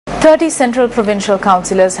30 central provincial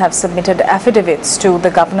councillors have submitted affidavits to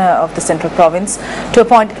the governor of the central province to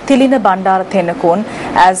appoint Thilina Bandara Tennakoon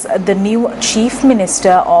as the new chief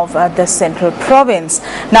minister of the central province.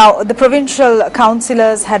 Now, the provincial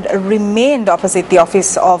councillors had remained opposite the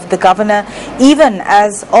office of the governor even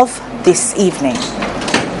as of this evening.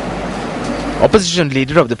 Opposition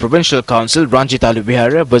leader of the Provincial Council, Ranjit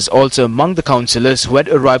Aluvihara, was also among the councillors who had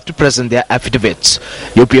arrived to present their affidavits.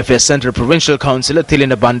 UPFS Central Provincial Councillor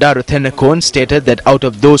Thilina Bandara Tennakoon stated that out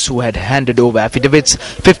of those who had handed over affidavits,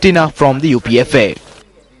 15 are from the UPFA.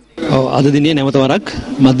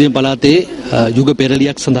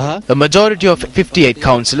 A majority of 58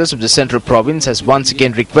 councillors of the Central Province has once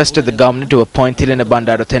again requested the government to appoint Thilina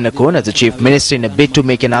Bandara Tennakoon as the Chief Minister in a bid to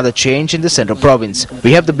make another change in the Central Province.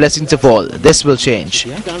 We have the blessings of all. This will change.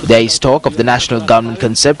 There is talk of the national government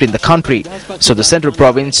concept in the country, so the Central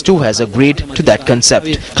Province too has agreed to that concept.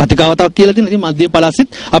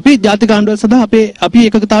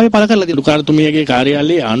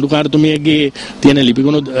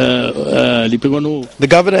 The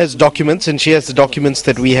governor has documents and she has the documents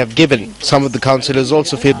that we have given. Some of the councillors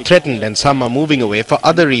also feel threatened and some are moving away for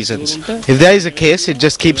other reasons. If there is a case, it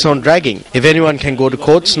just keeps on dragging. If anyone can go to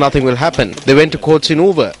courts, nothing will happen. They went to courts in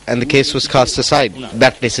Uber and the case was cast aside.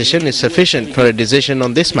 That decision is sufficient for a decision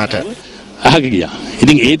on this matter.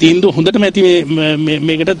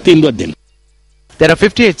 There are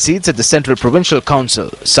 58 seats at the Central Provincial Council.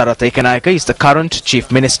 Sarath Ekanayaka is the current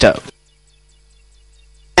Chief Minister.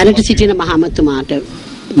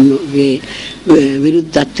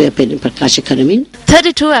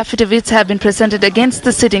 32 affidavits have been presented against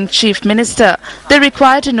the sitting Chief Minister. They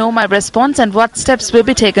require to know my response and what steps will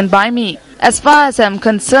be taken by me. As far as I am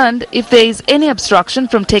concerned, if there is any obstruction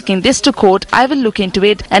from taking this to court, I will look into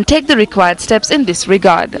it and take the required steps in this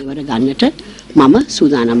regard.